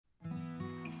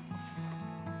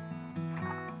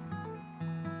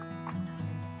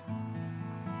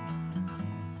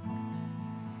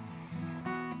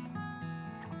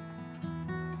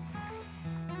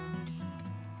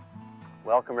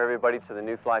Welcome everybody to the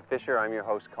New Fly Fisher. I'm your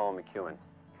host, Colin McKeown.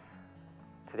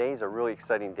 Today's a really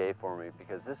exciting day for me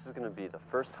because this is going to be the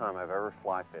first time I've ever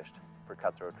fly fished for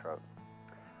cutthroat trout.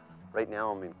 Right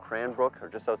now I'm in Cranbrook, or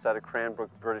just outside of Cranbrook,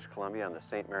 British Columbia on the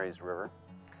St. Mary's River.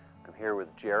 I'm here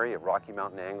with Gerry, a Rocky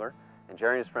Mountain angler, and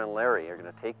Gerry and his friend Larry are going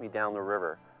to take me down the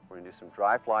river. We're going to do some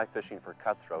dry fly fishing for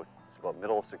cutthroat. It's about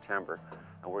middle of September,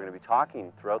 and we're going to be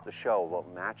talking throughout the show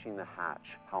about matching the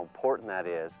hatch, how important that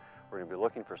is. We're going to be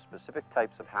looking for specific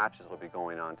types of hatches that will be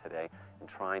going on today and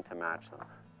trying to match them.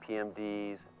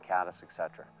 PMDs, caddis,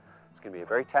 etc. It's going to be a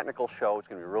very technical show. It's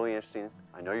going to be really interesting.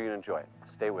 I know you're going to enjoy it.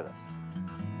 Stay with us.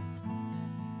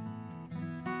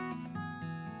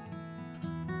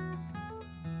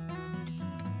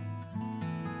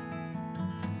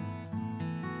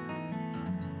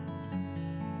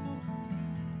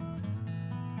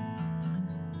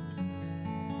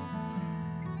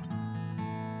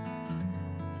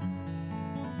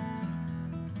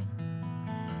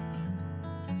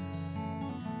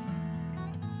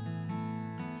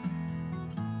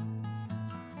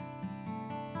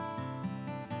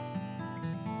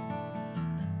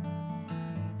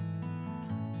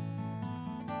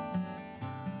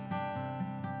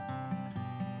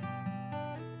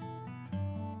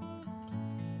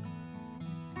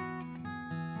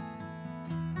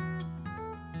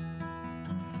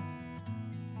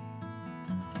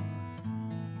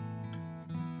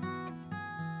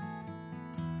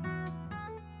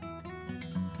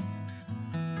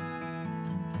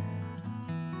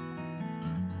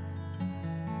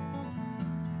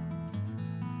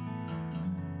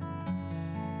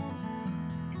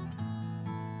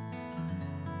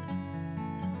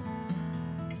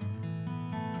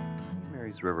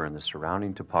 River and the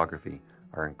surrounding topography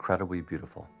are incredibly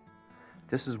beautiful.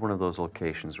 This is one of those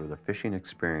locations where the fishing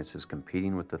experience is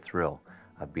competing with the thrill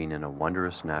of being in a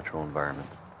wondrous natural environment.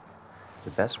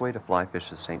 The best way to fly fish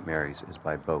the St. Mary's is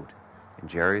by boat, and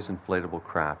Gerry's inflatable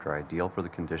craft are ideal for the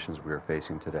conditions we are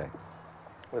facing today.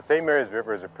 The St. Mary's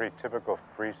River is a pretty typical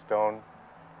freestone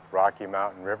Rocky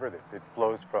Mountain river. It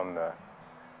flows from the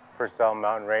Purcell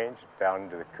Mountain Range down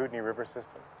into the Kootenai River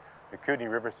system. The Kootenai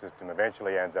River system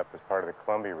eventually ends up as part of the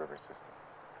Columbia River system.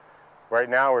 Right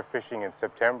now we're fishing in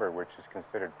September, which is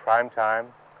considered prime time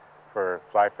for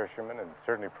fly fishermen and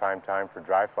certainly prime time for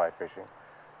dry fly fishing.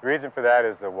 The reason for that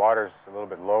is the water's a little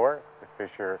bit lower, the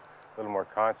fish are a little more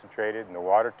concentrated, and the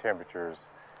water temperature is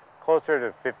closer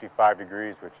to 55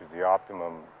 degrees, which is the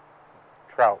optimum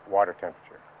trout water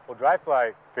temperature. Well, dry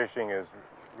fly fishing is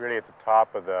really at the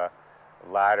top of the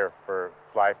ladder for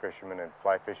fly fishermen and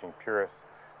fly fishing purists.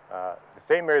 The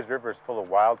St. Mary's River is full of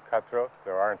wild cutthroat.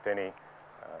 There aren't any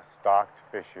stocked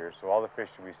fish here, so all the fish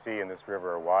that we see in this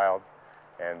river are wild.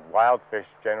 And wild fish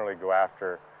generally go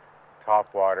after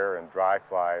topwater and dry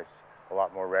flies a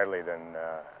lot more readily than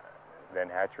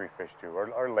hatchery fish do,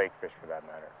 or lake fish for that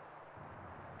matter.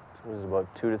 So this is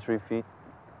about 2 to 3 feet,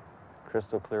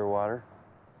 crystal clear water.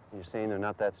 You're saying they're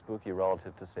not that spooky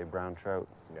relative to, say, brown trout?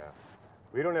 Yeah.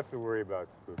 We don't have to worry about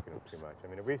spooking them too much. I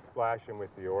mean, if we splash them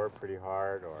with the oar pretty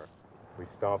hard, or we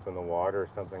stomp in the water or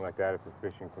something like that if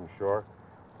we're fishing from shore,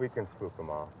 we can spook them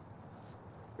off.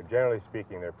 But generally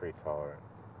speaking, they're pretty tolerant.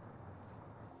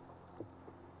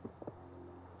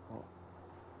 Oh,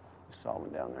 you saw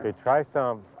one down there. Okay, try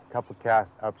a couple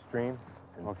casts upstream.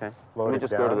 Okay. Let me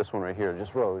just go to this one right here. It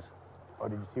just rose. Oh,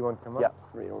 did you see one come up? Yeah,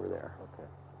 right over there. Okay.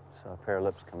 Saw a pair of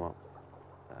lips come up.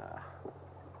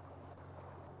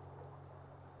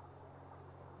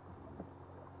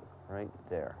 Right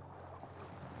there.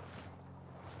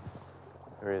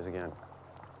 There he is again.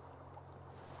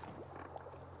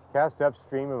 Cast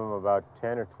upstream of him about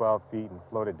 10 or 12 feet and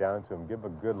float it down to him. Give him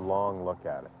a good long look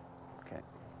at it. Okay.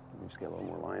 Let me just get a little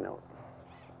more line out.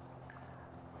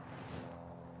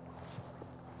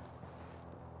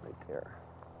 Right there.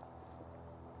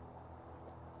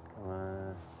 Come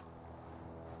on.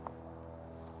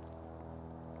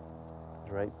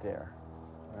 Right there.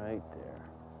 Right there.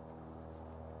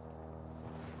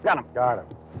 Got him. Got him.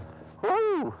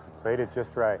 Woo! Played it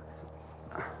just right.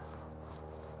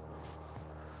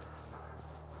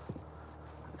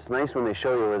 It's nice when they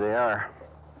show you where they are.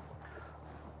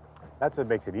 That's what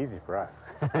makes it easy for us.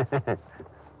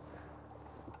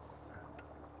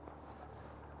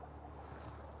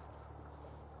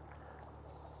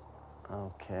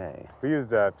 Okay. We use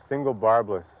single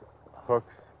barbless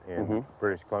hooks in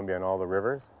British Columbia on all the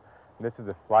rivers. And this is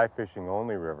a fly fishing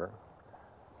only river.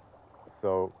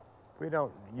 So we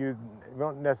don't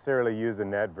necessarily use a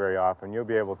net very often. You'll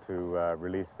be able to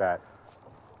release that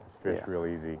fish real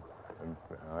easy. And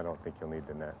I don't think you'll need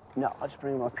the net. No, I'll just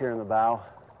bring him up here in the bow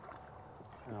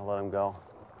and I'll let him go.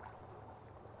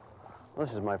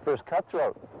 This is my first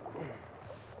cutthroat.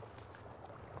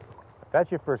 If that's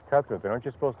your first cutthroat, then aren't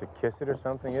you supposed to kiss it or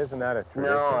something? Isn't that a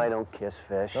tradition? No, I don't kiss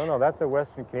fish. No, that's a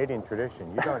Western Canadian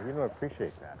tradition. You don't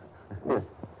appreciate that.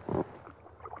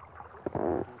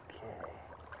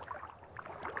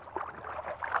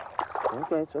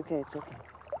 Okay, it's okay, it's okay.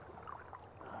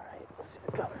 All right, let's see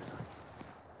the colors.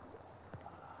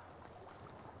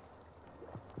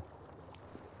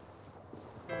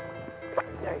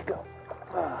 There you go.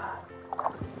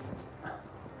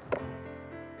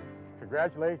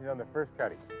 Congratulations on the first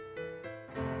cutty.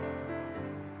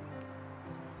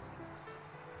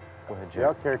 The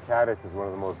elk-hair caddis is one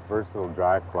of the most versatile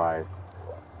dry flies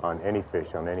on any fish,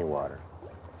 on any water.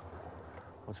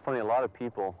 Well, it's funny, a lot of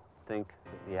people think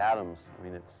that the Adams, I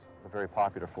mean, it's a very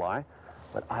popular fly,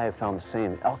 but I have found the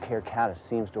same. The elk-hair caddis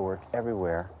seems to work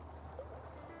everywhere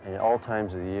and at all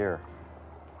times of the year.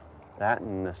 That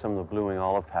and some of the blue-wing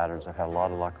olive patterns I've had a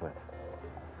lot of luck with.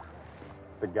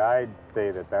 The guides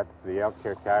say that the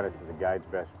elk-hair caddis is a guide's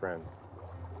best friend.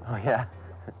 Oh, yeah?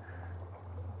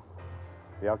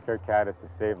 The elk-hair caddis has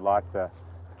saved lots of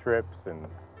trips and,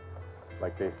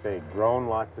 like they say, grown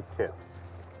lots of tips.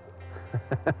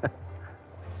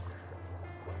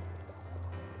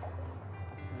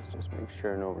 Let's just make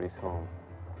sure nobody's home.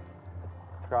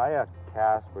 Try a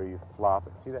cast where you flop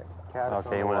it. See that cast on the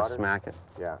Okay, you want water? to smack it?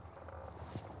 Yeah.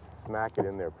 Smack it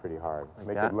in there pretty hard. Like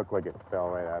Make that? it look like it fell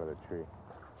right out of the tree.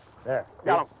 There. See?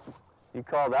 Got him. You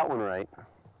called that one right.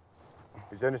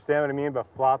 Did you understand what I mean by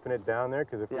flopping it down there?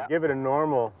 Because if Yeah. you give it a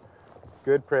normal,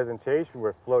 good presentation where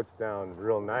it floats down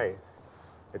real nice,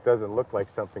 it doesn't look like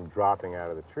something dropping out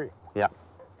of the tree. Yeah,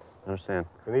 I understand.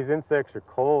 When these insects are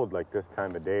cold, like this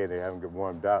time of day, they haven't get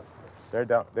warmed up, they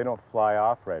don't fly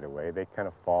off right away. They kind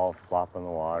of fall, flop in the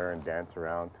water, and dance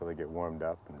around until they get warmed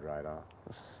up and dried off.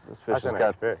 This fish That's a has nice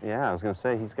got, fish. yeah, I was going to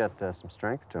say, he's got some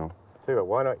strength to him. Tell you what,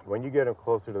 why don't, when you get them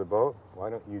closer to the boat, why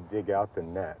don't you dig out the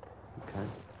net? Okay.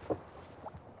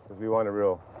 Because we want a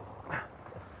real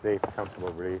safe,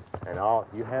 comfortable release. And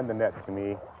you hand the net to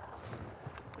me.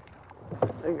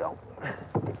 There you go.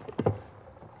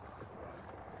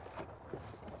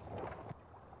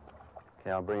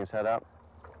 Okay, I'll bring his head up.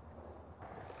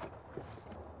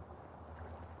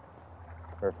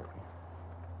 Perfect.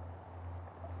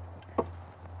 I'm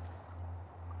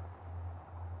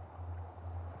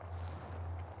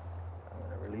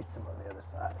going to release him on the other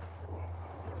side.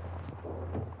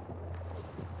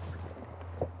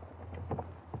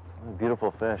 What a beautiful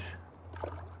fish.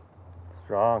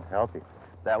 Strong, healthy.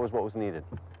 That was what was needed,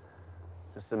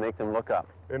 just to make them look up.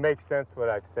 It makes sense what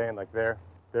I'm saying. Like they're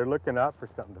looking up for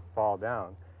something to fall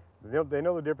down. They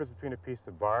know the difference between a piece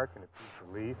of bark and a piece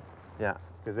of leaf. Yeah.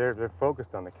 Because they're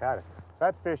focused on the caddis.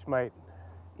 That fish might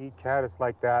eat caddis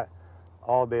like that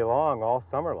all day long, all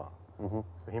summer long. Mm-hmm.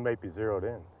 So he might be zeroed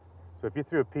in. So if you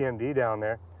threw a PMD down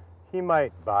there, he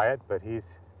might buy it, but he's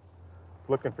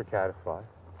looking for caddis flies.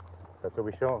 That's what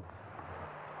we show him.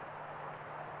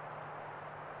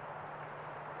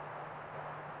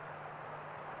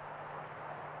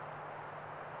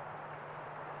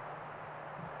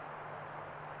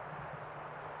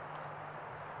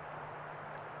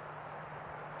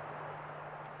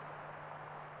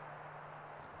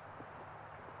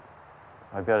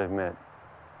 I've got to admit,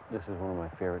 this is one of my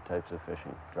favorite types of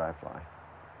fishing, dry fly.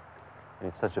 And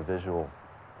it's such a visual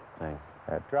thing.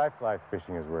 Dry fly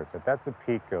fishing is where it's at. That's a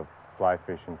peak of fly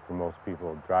fishing for most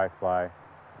people. Dry fly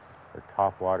or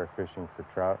topwater fishing for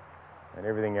trout. And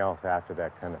everything else after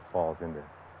that kind of falls into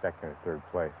second or third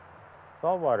place.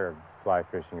 Saltwater fly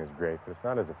fishing is great, but it's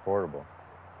not as affordable.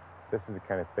 This is the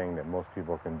kind of thing that most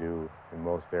people can do in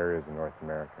most areas in North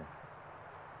America.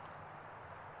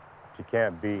 But you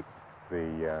can't beat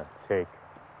the take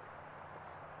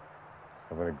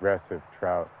of an aggressive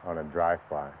trout on a dry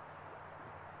fly.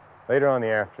 Later on in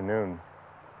the afternoon,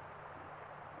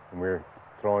 when we were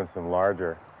throwing some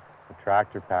larger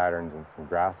attractor patterns and some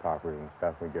grasshoppers and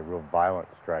stuff, we get real violent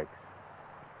strikes.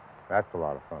 That's a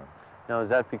lot of fun. Now, is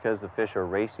that because the fish are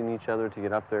racing each other to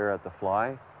get up there at the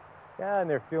fly? Yeah, and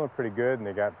they're feeling pretty good, and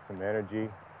they got some energy.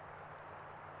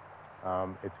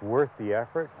 It's worth the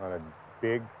effort on a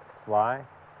big fly.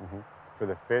 Mm-hmm. For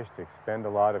the fish to expend a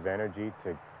lot of energy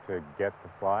to get the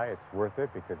fly. It's worth it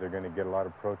because they're going to get a lot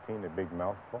of protein, a big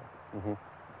mouthful. Mm-hmm.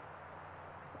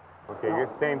 Okay, you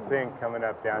get the same thing coming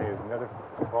up down here. There's another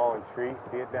fallen tree.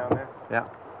 See it down there? Yeah.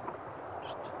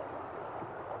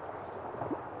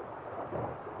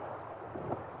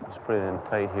 Just put it in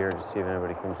tight here to see if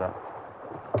anybody comes up.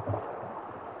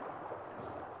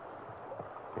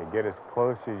 Okay, get as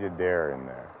close as you dare in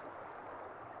there.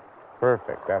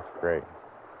 Perfect, that's great.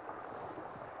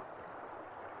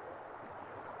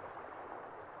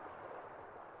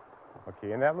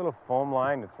 Okay, and that little foam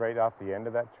line that's right off the end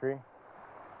of that tree,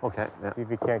 Okay. Yeah. see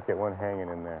if you can't get one hanging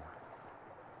in there.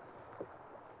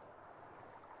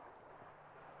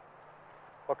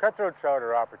 Well, cutthroat trout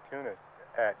are opportunists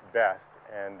at best,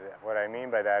 and what I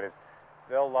mean by that is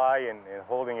they'll lie in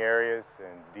holding areas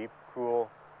and deep, cool,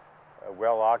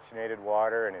 well-oxygenated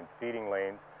water and in feeding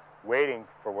lanes, waiting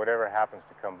for whatever happens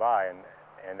to come by,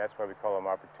 and that's why we call them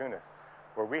opportunists.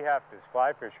 Where we have to, as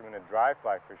fly fishermen and dry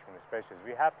fly fishermen especially, is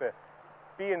we have to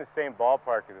be in the same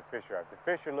ballpark as the fish are. If the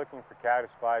fish are looking for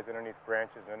caddis flies underneath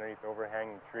branches, underneath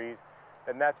overhanging trees,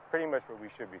 then that's pretty much what we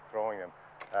should be throwing them.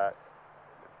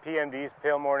 PMDs,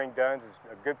 pale morning duns, is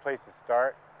a good place to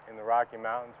start in the Rocky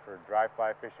Mountains for dry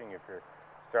fly fishing if you're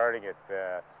starting at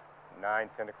 9,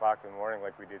 10 o'clock in the morning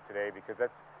like we did today, because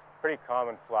that's a pretty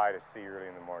common fly to see early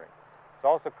in the morning. It's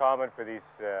also common for these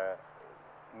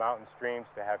mountain streams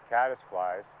to have caddis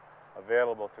flies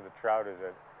available to the trout as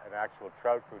an actual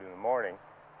trout food in the morning,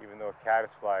 even though a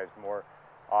caddis fly is more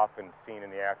often seen in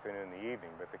the afternoon and the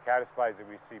evening. But the caddis flies that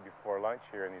we see before lunch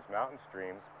here in these mountain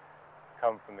streams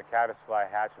come from the caddis fly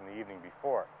hatch in the evening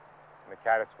before. And the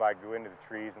caddis fly go into the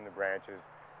trees and the branches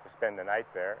to spend the night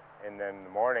there, and then in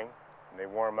the morning, when they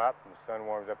warm up and the sun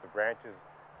warms up the branches,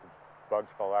 the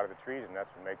bugs fall out of the trees, and that's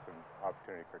what makes them an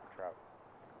opportunity for trout.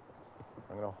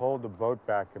 I'm going to hold the boat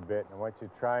back a bit. I want you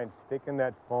to try and stick in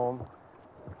that foam.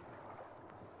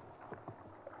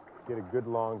 Get a good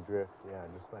long drift. Yeah,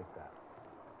 just like that.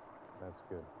 That's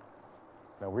good.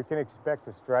 Now we can expect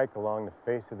to strike along the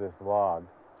face of this log,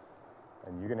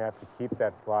 and you're going to have to keep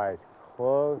that fly as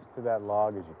close to that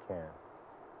log as you can.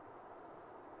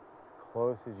 As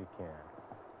close as you can.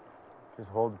 Just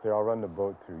hold it there. I'll run the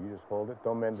boat through. You just hold it.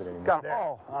 Don't mend it anymore. Got him.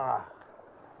 Oh. Ah.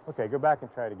 Okay, go back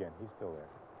and try it again. He's still there.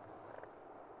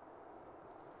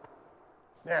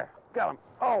 There. Got him.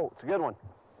 Oh, it's a good one.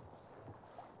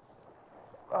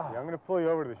 Oh. Yeah, I'm going to pull you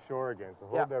over to the shore again. So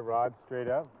hold that rod straight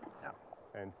up.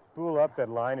 Yeah. And spool up that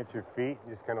line at your feet.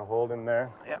 Just kind of hold him there.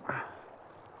 Yeah.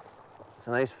 It's a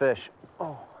nice fish.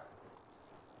 Oh.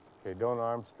 Okay, don't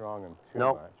Armstrong him too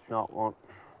nope. much. No, it won't.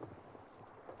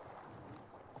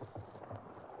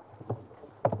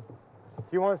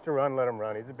 If he wants to run, let him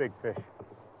run. He's a big fish.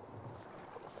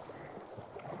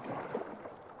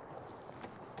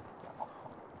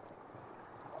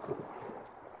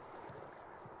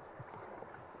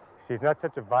 See, he's not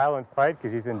such a violent fight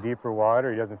because he's in deeper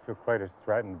water. He doesn't feel quite as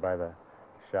threatened by the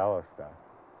shallow stuff.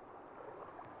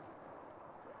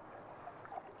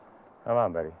 Come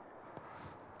on, buddy.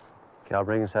 Okay, I'll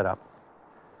bring his head up.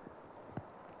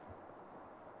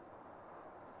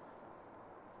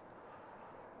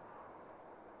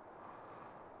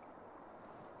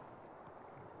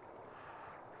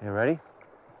 You ready?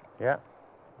 Yeah.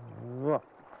 Look,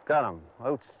 got him.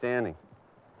 Outstanding.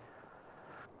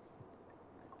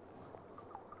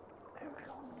 There we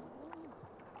go.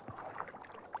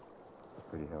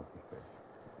 Pretty healthy fish.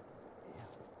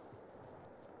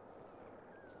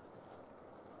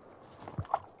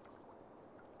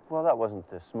 Well, that wasn't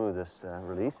the smoothest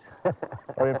release. Well,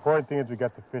 the important thing is we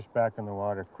got the fish back in the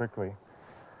water quickly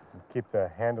and keep the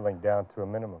handling down to a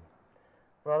minimum.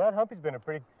 Well, that humpy's been a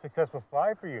pretty successful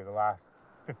fly for you the last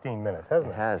 15 minutes,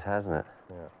 hasn't it? It has, hasn't it?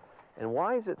 Yeah. And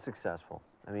why is it successful?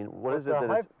 I mean, what is it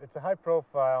that it's a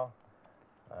high-profile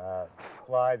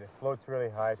fly that floats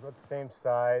really high. It's about the same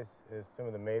size as some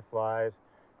of the mayflies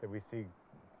that we see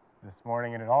this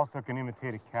morning, and it also can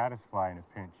imitate a caddis fly in a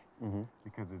pinch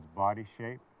because of its body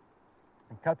shape.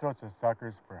 And cutthroats are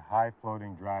suckers for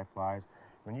high-floating dry flies.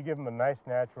 When you give them a nice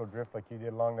natural drift like you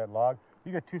did along that log,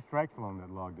 you got 2 strikes along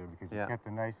that log there because you kept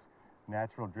a nice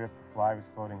natural drift. The fly was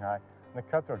floating high, and the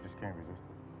cutthroat just can't resist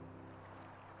it.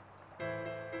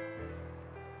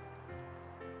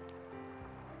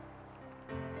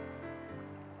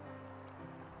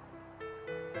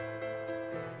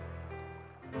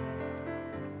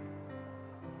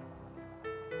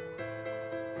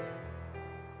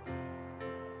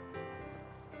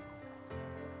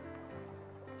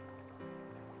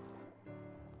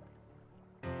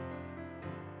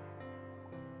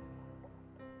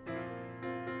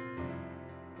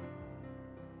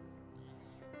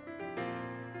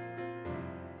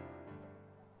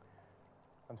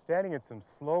 I'm standing in some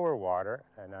slower water,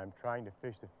 and I'm trying to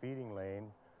fish the feeding lane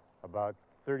about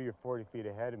 30 or 40 feet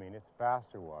ahead of me, and it's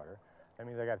faster water. That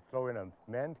means I got to throw in a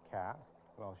mend cast,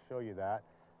 and I'll show you that.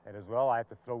 And as well, I have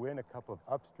to throw in a couple of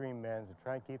upstream mends to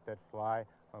try and keep that fly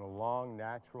on a long,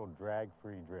 natural,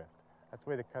 drag-free drift. That's the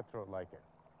way the cutthroat like it.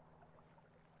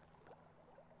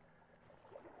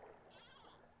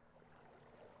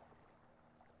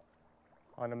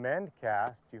 On a mend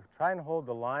cast, you try and hold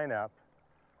the line up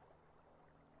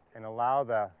and allow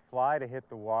the fly to hit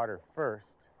the water first.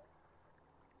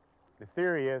 The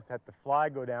theory is that the fly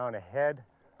go down ahead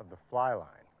of the fly line,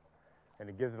 and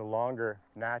it gives it a longer,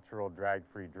 natural,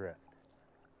 drag-free drift.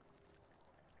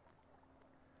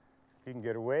 If you can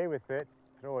get away with it,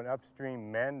 throw an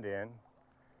upstream mend in, and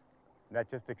that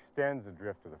just extends the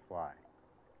drift of the fly.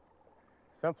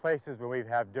 Some places where we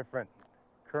have different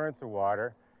currents of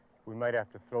water, we might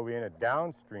have to throw in a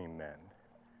downstream mend,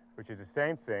 which is the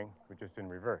same thing, but just in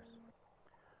reverse.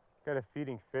 Got a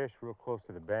feeding fish real close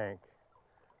to the bank,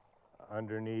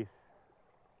 underneath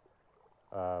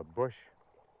a bush.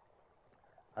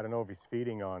 I don't know if he's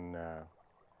feeding on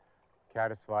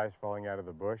caddis flies falling out of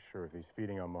the bush or if he's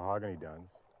feeding on mahogany duns.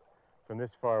 From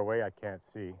this far away, I can't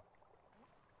see.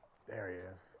 There he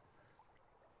is.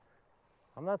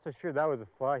 I'm not so sure that was a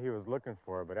fly he was looking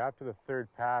for, but after the third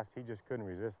pass, he just couldn't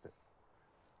resist it.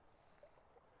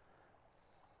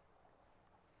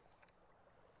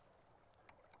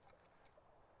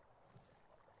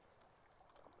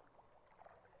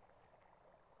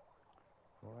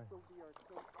 Boy.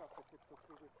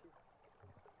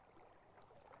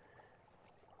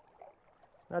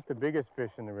 He's not the biggest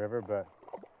fish in the river, but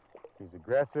he's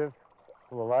aggressive,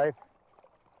 full of life.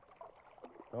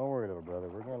 Don't worry, little brother,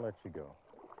 we're going to let you go.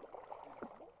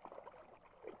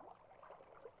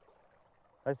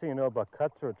 Nice thing you know about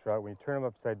cutthroat trout, when you turn them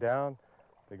upside down,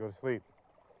 they go to sleep.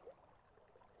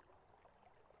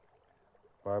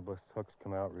 Barbless hooks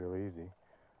come out real easy.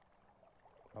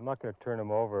 I'm not going to turn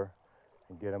them over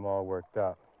and get them all worked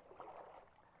up.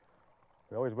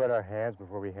 We always wet our hands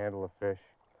before we handle a fish,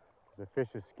 because the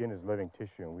fish's skin is living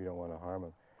tissue and we don't want to harm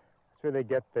them. That's where they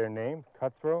get their name,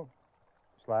 cutthroat,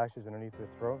 slashes underneath their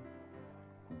throat,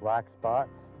 black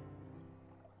spots.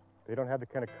 They don't have the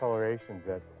kind of colorations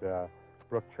that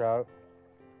brook trout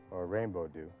or rainbow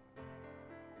do.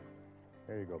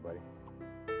 There you go, buddy.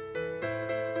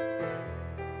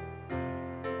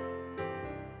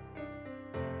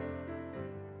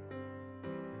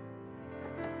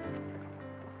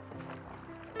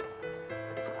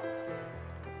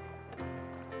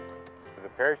 The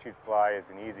parachute fly is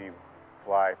an easy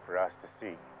fly for us to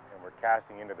see. And we're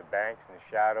casting into the banks and the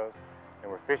shadows, and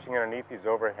we're fishing underneath these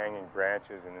overhanging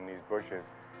branches and in these bushes.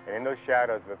 And in those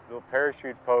shadows, the little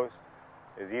parachute post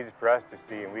is easy for us to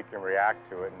see, and we can react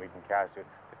to it and we can cast it.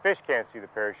 The fish can't see the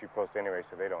parachute post anyway,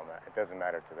 so it doesn't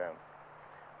matter to them.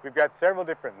 We've got several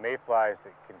different mayflies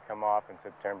that can come off in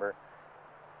September,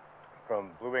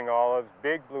 from blue-wing olives,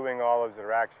 big blue-wing olives that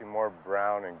are actually more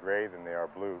brown and gray than they are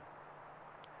blue,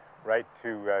 right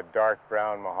to dark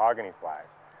brown mahogany flies.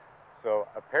 So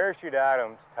a parachute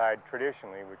Adams tied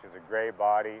traditionally, which is a gray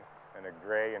body and a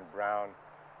gray and brown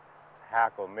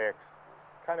hackle mix,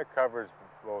 kind of covers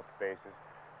both bases.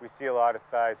 We see a lot of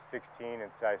size 16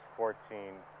 and size 14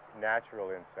 natural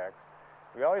insects.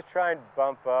 We always try and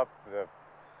bump up the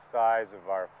size of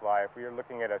our fly. If we are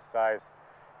looking at a size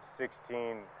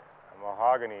 16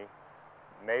 mahogany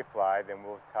mayfly, then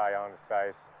we'll tie on a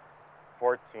size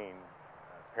 14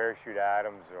 parachute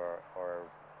Adams or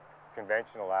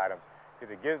conventional Adams,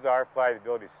 because it gives our fly the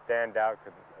ability to stand out,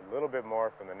 because it's a little bit more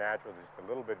from the naturals, just a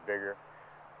little bit bigger.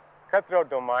 Cutthroat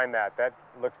don't mind that. That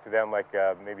looks to them like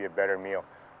maybe a better meal,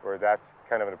 where that's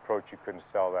kind of an approach you couldn't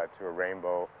sell that to a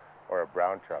rainbow or a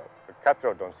brown trout. But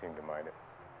cutthroat don't seem to mind it.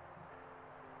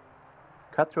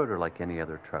 Cutthroat are like any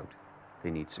other trout.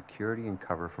 They need security and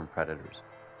cover from predators.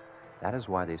 That is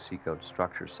why they seek out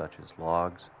structures such as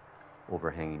logs,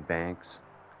 overhanging banks,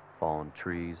 fallen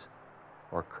trees,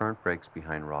 or current breaks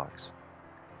behind rocks.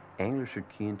 Anglers should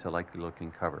key into likely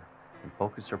looking cover and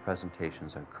focus their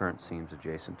presentations on current seams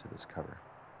adjacent to this cover.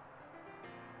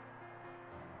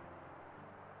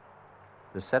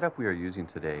 The setup we are using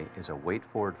today is a weight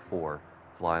forward 4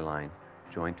 fly line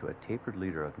joined to a tapered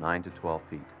leader of 9 to 12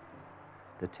 feet.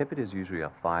 The tippet is usually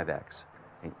a 5X,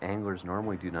 and anglers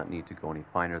normally do not need to go any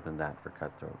finer than that for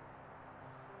cutthroat.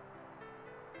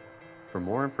 For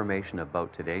more information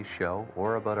about today's show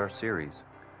or about our series,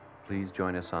 please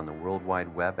join us on the World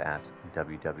Wide Web at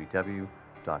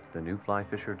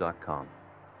www.thenewflyfisher.com.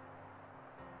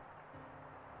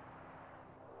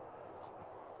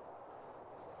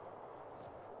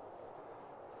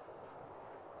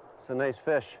 It's a nice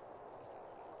fish.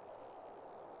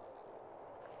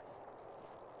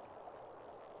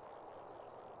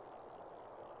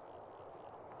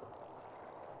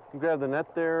 You grab the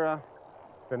net there.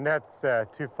 The net's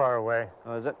too far away.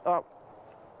 Oh, is it? Oh.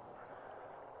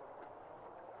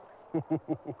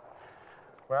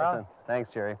 Well, listen, thanks,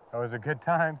 Gerry. that was a good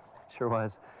time. Sure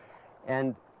was.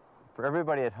 And for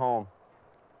everybody at home,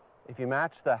 if you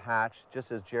match the hatch,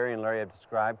 just as Gerry and Larry have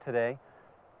described today,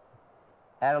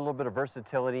 Add a little bit of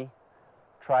versatility.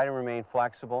 Try to remain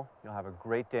flexible. You'll have a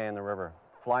great day in the river.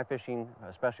 Fly fishing,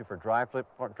 especially for dry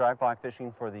fly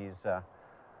fishing for these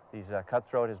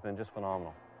cutthroat, has been just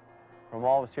phenomenal. From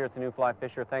all of us here at the New Fly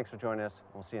Fisher, thanks for joining us.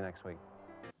 We'll see you next week.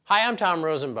 Hi, I'm Tom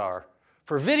Rosenbauer.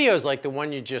 For videos like the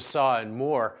one you just saw and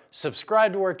more,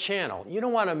 subscribe to our channel. You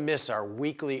don't want to miss our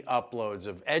weekly uploads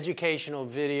of educational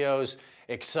videos,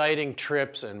 exciting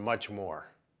trips, and much more.